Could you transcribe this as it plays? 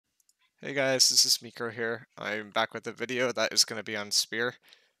Hey guys, this is Miko here. I'm back with a video that is going to be on Spear.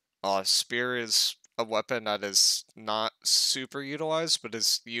 Spear is a weapon that is not super utilized, but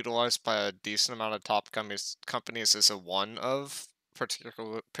is utilized by a decent amount of top companies as a one of,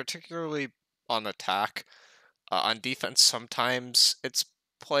 particularly on attack. On defense, sometimes it's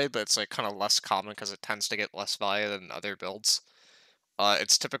played, but it's like kind of less common because it tends to get less value than other builds.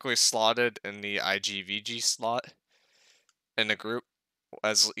 It's typically slotted in the IGVG slot in a group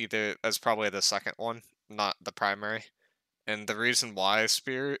as probably the second one, not the primary. And the reason why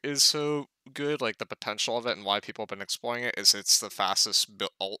Spear is so good, like the potential of it and why people have been exploring it, is it's the fastest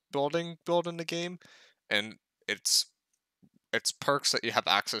ult building build in the game, and its its perks that you have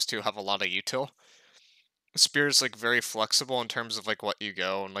access to have a lot of util. Spear is like very flexible in terms of like what you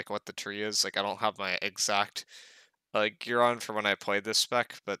go and like what the tree is. Like I don't have my exact gear on for when I played this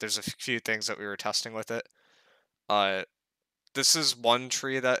spec, but there's a few things that we were testing with it. Uh, this is one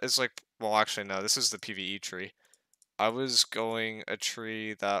tree that is like, well, actually no, this is the PvE tree. I was going a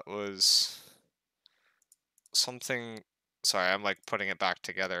tree that was something. Sorry, I'm like putting it back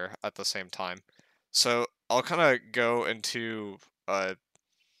together at the same time. So I'll kind of go into uh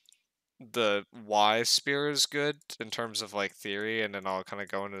the why spear is good in terms of like theory, and then I'll kind of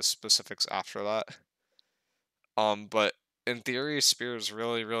go into specifics after that. But in theory, spear is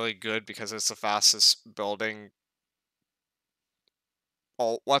really, really good because it's the fastest building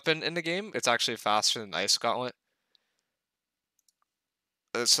ult weapon in the game. It's actually faster than Ice Gauntlet.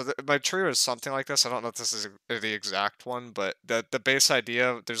 My tree was something like this. I don't know if this is the exact one, but the base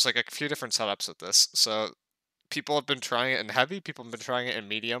idea, there's like a few different setups with this. So people have been trying it in heavy, people have been trying it in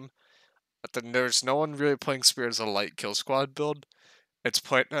medium, but then there's no one really playing Spear as a light kill squad build. It's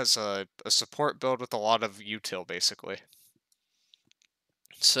played as a support build with a lot of util, basically.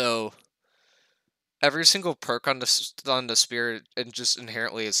 So every single perk on the Spear and just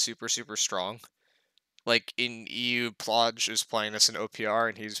inherently is super, super strong. Like in EU, Plodge is playing this in OPR,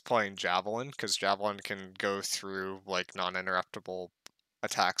 and he's playing Javelin because Javelin can go through like non-interruptible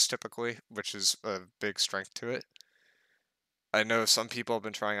attacks typically, which is a big strength to it. I know some people have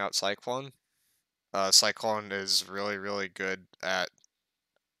been trying out Cyclone. Cyclone is really, really good at.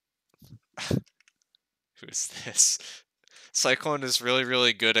 Who is this? Cyclone is really,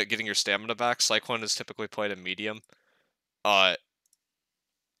 really good at getting your stamina back. Cyclone is typically played in medium. Uh,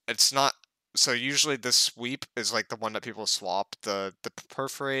 it's not so usually the sweep is like the one that people swap. The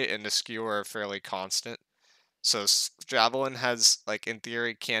perforate and the skewer are fairly constant. So javelin has like in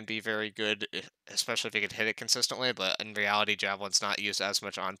theory can be very good, especially if you can hit it consistently. But in reality, javelin's not used as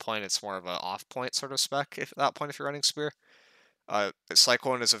much on point. It's more of an off point sort of spec. If at that point, if you're running spear,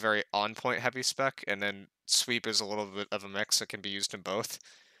 cyclone is a very on point heavy spec, and then sweep is a little bit of a mix that can be used in both.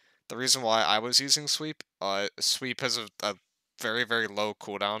 The reason why I was using sweep, sweep has a very, very low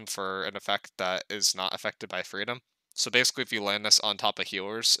cooldown for an effect that is not affected by freedom. So basically, if you land this on top of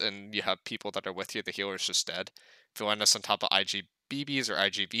healers and you have people that are with you, the healer's just dead. If you land this on top of IGBBs or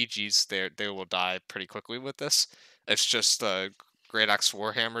IGVGs, they will die pretty quickly with this. It's just the Great Axe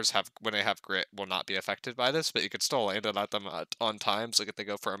Warhammers have when they have grit will not be affected by this, but you could still land it at them on times. Like if they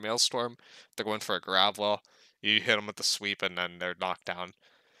go for a Maelstrom, they're going for a Gravwell. You hit them with the sweep and then they're knocked down.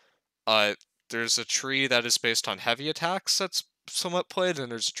 Uh, there's a tree that is based on heavy attacks that's somewhat played,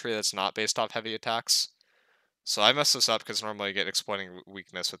 and there's a tree that's not based off heavy attacks. So I mess this up because normally I get exploiting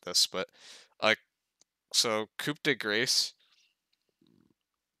weakness with this, but uh, so Coupe de Grace.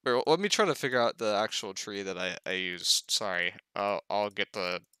 Or let me try to figure out the actual tree that I used. Sorry, I'll get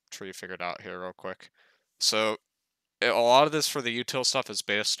the tree figured out here real quick. So a lot of this for the util stuff is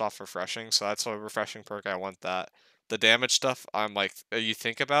based off refreshing, so that's a refreshing perk. I want that. The damage stuff, I'm like you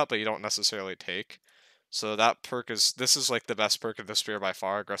think about, but you don't necessarily take. So that perk is this is like the best perk of the spear by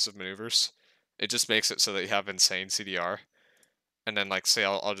far. Aggressive maneuvers. It just makes it so that you have insane CDR, and then like say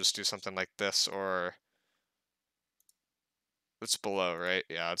I'll just do something like this, or it's below, right?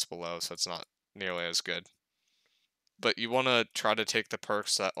 Yeah, it's below, so it's not nearly as good. But you want to try to take the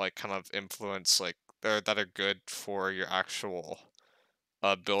perks that like kind of influence like or that are good for your actual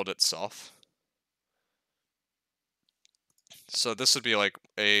build itself. So this would be like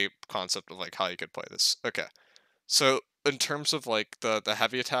a concept of like how you could play this. Okay. So in terms of like the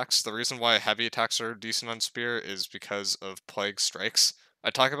heavy attacks, the reason why heavy attacks are decent on spear is because of plague strikes. I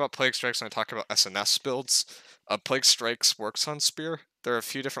talk about plague strikes and I talk about SNS builds. Plague strikes works on spear. There are a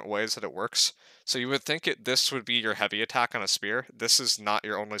few different ways that it works. So you would think this would be your heavy attack on a spear. This is not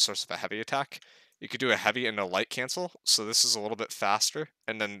your only source of a heavy attack. You could do a heavy and a light cancel, so this is a little bit faster,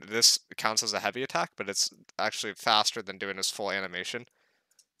 and then this counts as a heavy attack, but it's actually faster than doing this full animation,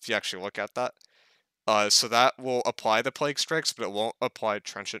 if you actually look at that. So that will apply the Plague Strikes, but it won't apply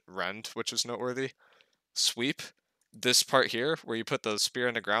Trenchant Rend, which is noteworthy. Sweep, this part here, where you put the spear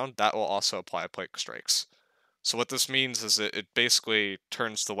in the ground, that will also apply Plague Strikes. So what this means is that it basically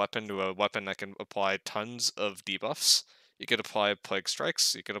turns the weapon to a weapon that can apply tons of debuffs. You could apply Plague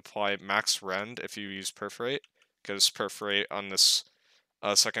Strikes, you could apply Max Rend if you use Perforate, because Perforate on this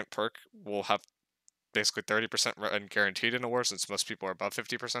second perk will have basically 30% rend guaranteed in a war, since most people are above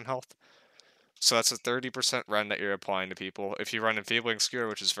 50% health. So that's a 30% run that you're applying to people. If you run Enfeebling Skewer,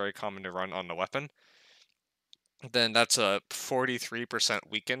 which is very common to run on the weapon, then that's a 43%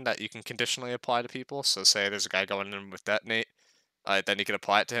 weaken that you can conditionally apply to people. So say there's a guy going in with Detonate, then you can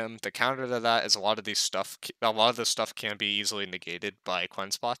apply it to him. The counter to that is a lot of this stuff can be easily negated by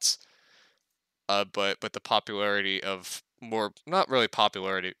cleanse spots. But with the popularity of more, not really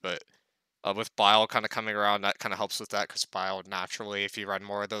popularity, but with Bile kind of coming around, that kind of helps with that, because Bile naturally, if you run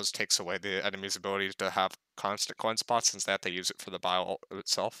more of those, takes away the enemy's ability to have constant coin spots, since they have to use it for the Bile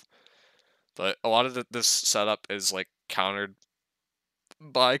itself. But a lot of this setup is like countered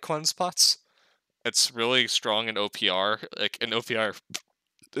by coin spots. It's really strong in OPR. Like in OPR,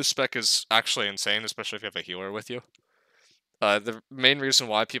 this spec is actually insane, especially if you have a healer with you. The main reason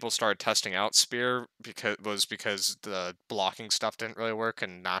why people started testing out Spear because the blocking stuff didn't really work,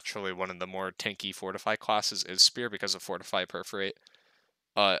 and naturally one of the more tanky Fortify classes is Spear because of Fortify Perforate.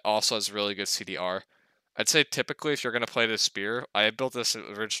 It also has really good CDR. I'd say typically if you're going to play this Spear, I built this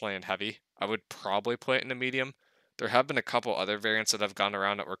originally in Heavy. I would probably play it in a Medium. There have been a couple other variants that have gone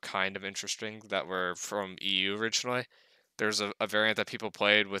around that were kind of interesting that were from EU originally. There's a variant that people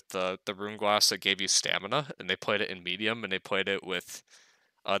played with the Rune Glass that gave you stamina, and they played it in medium, and they played it with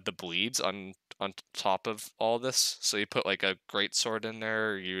the bleeds on top of all this. So you put like a great sword in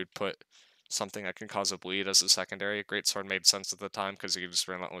there, or you would put something that can cause a bleed as a secondary. Great sword made sense at the time because you just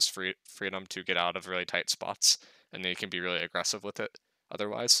relentless freedom to get out of really tight spots, and then you can be really aggressive with it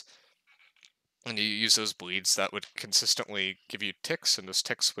otherwise. And you use those bleeds that would consistently give you ticks, and those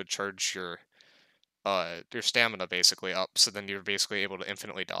ticks would charge your stamina basically up, so then you're basically able to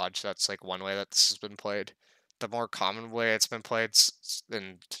infinitely dodge. That's like one way that this has been played. The more common way it's been played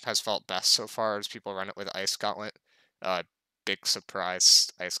and has felt best so far is people run it with Ice Gauntlet. Uh, Big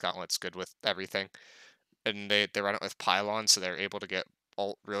surprise, Ice Gauntlet's good with everything. And they run it with Pylon, so they're able to get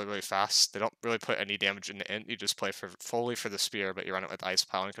ult really, really fast. They don't really put any damage into int, you just play fully for the spear, but you run it with Ice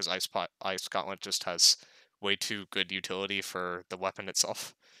Pylon because Ice Gauntlet just has way too good utility for the weapon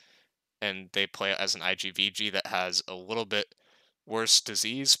itself, and they play it as an IGVG that has a little bit worse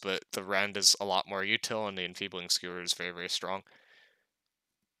disease, but the rend is a lot more util, and the enfeebling skewer is very, very strong.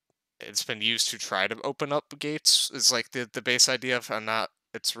 It's been used to try to open up gates, is like the base idea of, and that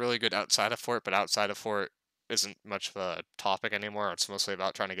it's really good outside of fort, but outside of fort isn't much of a topic anymore. It's mostly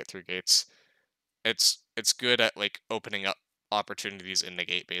about trying to get through gates. It's good at like opening up opportunities in the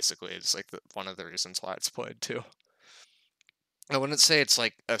gate. Basically, it's like one of the reasons why it's played too. I wouldn't say it's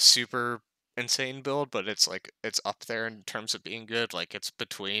like a super insane build, but it's up there in terms of being good. Like it's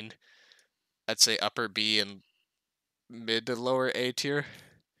between, I'd say, upper B and mid to lower A tier.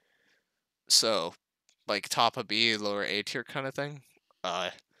 So like top of B, lower A tier kind of thing.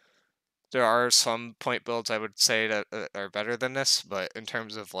 Uh there are some point builds I would say that are better than this, but in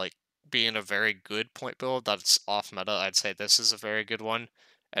terms of like being a very good point build that's off meta, I'd say this is a very good one.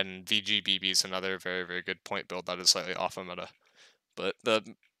 And VGBB is another very, very good point build that is slightly off of meta. But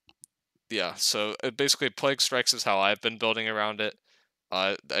yeah, so basically Plague Strikes is how I've been building around it.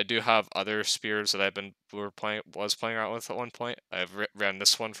 I do have other spears that was playing around with at one point. I've ran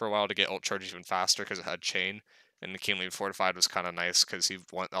this one for a while to get ult charge even faster because it had chain, and the Kingly Fortified was kind of nice because you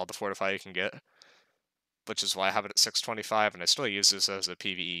want all the fortify you can get, which is why I have it at 625, and I still use this as a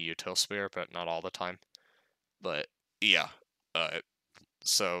PvE util spear, but not all the time. But yeah, uh,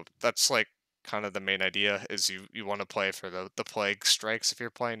 so that's like kind of the main idea is you want to play for the Plague Strikes if you're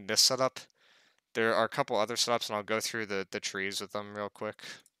playing this setup. There are a couple other setups, and I'll go through the trees with them real quick,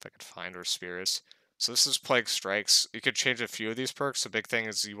 if I can find where Spear is. So this is Plague Strikes. You could change a few of these perks. The big thing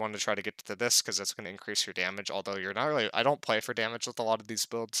is you want to try to get to this, because that's going to increase your damage, although you're not really... I don't play for damage with a lot of these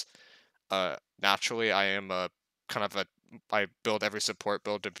builds. Naturally, I am a kind of a... I build every support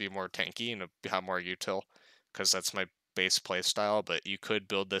build to be more tanky and to have more util, because that's my base play style, but you could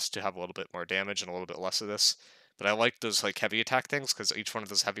build this to have a little bit more damage and a little bit less of this. But I like those like heavy attack things because each one of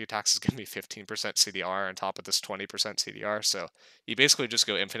those heavy attacks is giving me 15% CDR on top of this 20% CDR. So you basically just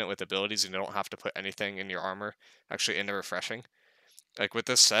go infinite with abilities and you don't have to put anything in your armor actually into refreshing. Like with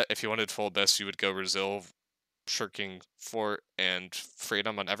this set, if you wanted full abyss, you would go Resilve, Shirking Fort, and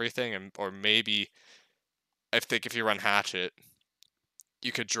Freedom on everything, and or maybe I think if you run Hatchet,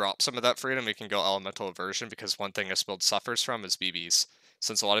 you could drop some of that freedom. You can go elemental aversion because one thing this build suffers from is BBs.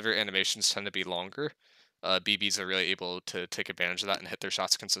 Since a lot of your animations tend to be longer, BBs are really able to take advantage of that and hit their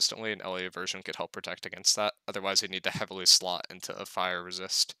shots consistently, and LA aversion could help protect against that. Otherwise, you need to heavily slot into a fire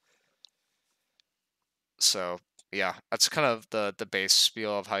resist. So yeah, that's kind of the base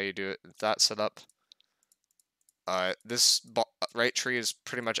spiel of how you do it. That setup. This right tree is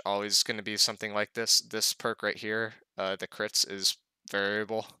pretty much always going to be something like this. This perk right here, the crits is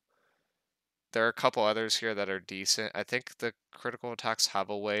variable. There are a couple others here that are decent. I think the critical attacks have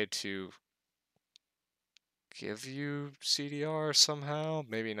a way to give you CDR somehow.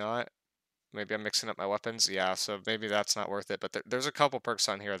 Maybe not. Maybe I'm mixing up my weapons. Yeah, so maybe that's not worth it. But there's a couple perks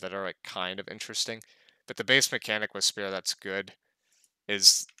on here that are like kind of interesting. But the base mechanic with Spear that's good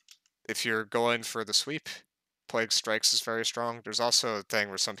is if you're going for the sweep, Plague Strikes is very strong. There's also a thing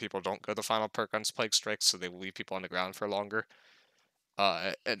where some people don't go the final perk on Plague Strikes, so they leave people on the ground for longer.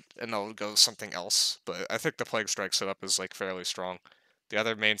 And they'll go something else. But I think the Plague Strike setup is like fairly strong. The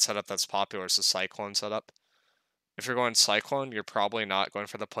other main setup that's popular is the Cyclone setup. If you're going Cyclone, you're probably not going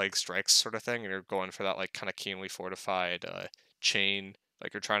for the Plague Strikes sort of thing, and you're going for that like kind of keenly fortified chain.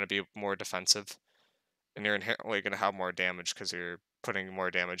 Like you're trying to be more defensive, and you're inherently going to have more damage because you're putting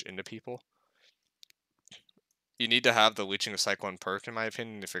more damage into people. You need to have the Leeching Cyclone perk, in my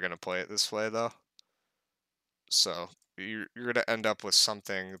opinion, if you're going to play it this way, though. So you're going to end up with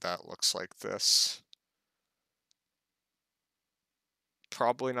something that looks like this.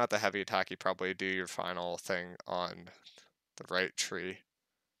 Probably not the heavy attack. You probably do your final thing on the right tree.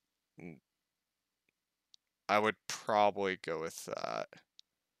 I would probably go with that.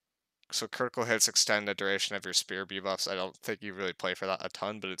 So critical hits extend the duration of your spear debuffs. I don't think you really play for that a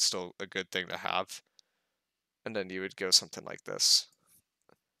ton, but it's still a good thing to have. And then you would go something like this.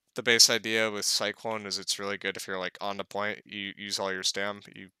 The base idea with Cyclone is it's really good if you're like on the point, you use all your stam,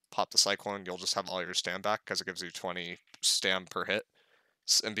 you pop the Cyclone, you'll just have all your stam back because it gives you 20 stam per hit.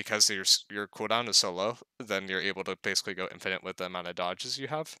 And because your cooldown is so low, then you're able to basically go infinite with the amount of dodges you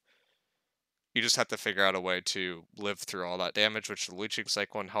have. You just have to figure out a way to live through all that damage, which the Leeching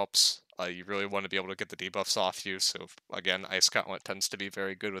Cyclone helps. You really want to be able to get the debuffs off you, so again, Ice Gauntlet tends to be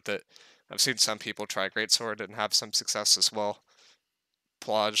very good with it. I've seen some people try Greatsword and have some success as well.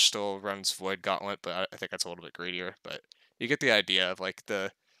 Plage still runs Void Gauntlet, but I think that's a little bit greedier. But you get the idea of like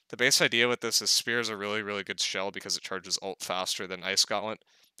the base idea with this is Spear is a really, really good shell because it charges ult faster than Ice Gauntlet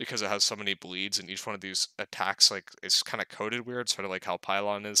because it has so many bleeds, and each one of these attacks like is kind of coded weird, sort of like how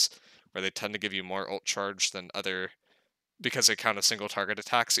Pylon is, where they tend to give you more ult charge than other because they count as single target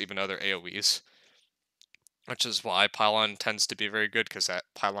attacks, even though they're AoEs. Which is why Pylon tends to be very good, because that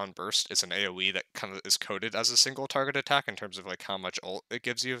Pylon Burst is an AoE that kind of is coded as a single target attack in terms of like how much ult it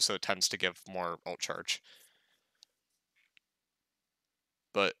gives you, so it tends to give more ult charge.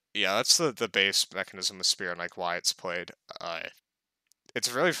 But yeah, that's the base mechanism of Spear and like why it's played.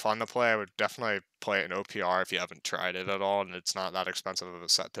 It's really fun to play. I would definitely play it in OPR if you haven't tried it at all, and it's not that expensive of a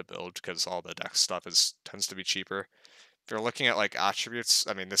set to build because all the deck stuff tends to be cheaper. If you're looking at like attributes,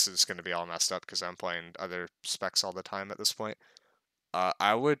 I mean, this is going to be all messed up because I'm playing other specs all the time at this point.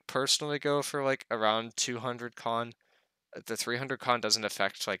 I would personally go for like around 200 con. The 300 con doesn't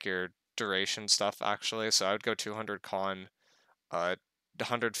affect like your duration stuff actually, so I would go 200 con,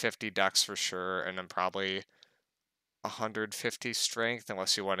 150 dex for sure, and then probably 150 strength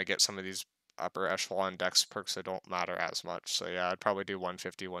unless you want to get some of these upper echelon dex perks that don't matter as much. So yeah, I'd probably do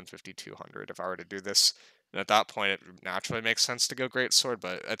 150, 150, 200 if I were to do this. And at that point, it naturally makes sense to go Greatsword,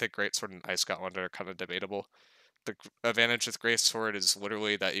 but I think Greatsword and Ice Gauntlet are kind of debatable. The advantage with Greatsword is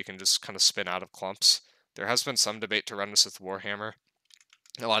literally that you can just kind of spin out of clumps. There has been some debate to run this with Warhammer.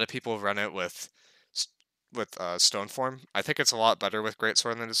 A lot of people run it with Stoneform. I think it's a lot better with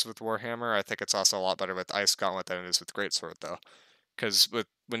Greatsword than it is with Warhammer. I think it's also a lot better with Ice Gauntlet than it is with Greatsword, though. Because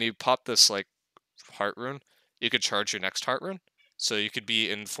when you pop this like heart rune, you could charge your next heart rune. So you could be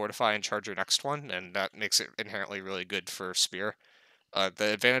in Fortify and charge your next one, and that makes it inherently really good for Spear.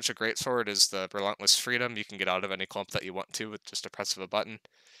 The advantage of Greatsword is the relentless freedom. You can get out of any clump that you want to with just a press of a button.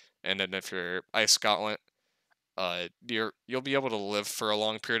 And then if you're Ice Gauntlet, you'll be able to live for a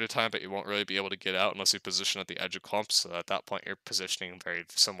long period of time, but you won't really be able to get out unless you position at the edge of clumps. So at that point, you're positioning very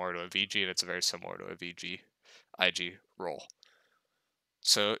similar to a VG, and it's very similar to a VG IG roll.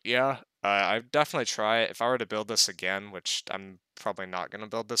 So yeah, I'd definitely try it. If I were to build this again, which I'm probably not going to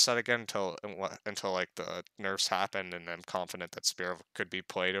build this set again until like the nerfs happen, and I'm confident that Spear could be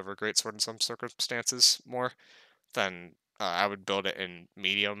played over Greatsword in some circumstances more, then I would build it in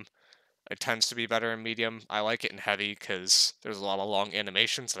medium. It tends to be better in medium. I like it in heavy because there's a lot of long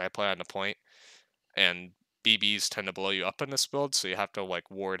animations that I play on the point, and BBs tend to blow you up in this build, so you have to like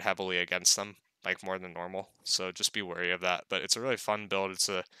ward heavily against them, like more than normal. So just be wary of that. But it's a really fun build. It's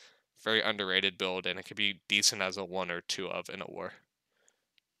a very underrated build, and it could be decent as a 1 or 2 of in a war.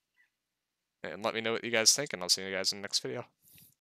 And let me know what you guys think, and I'll see you guys in the next video.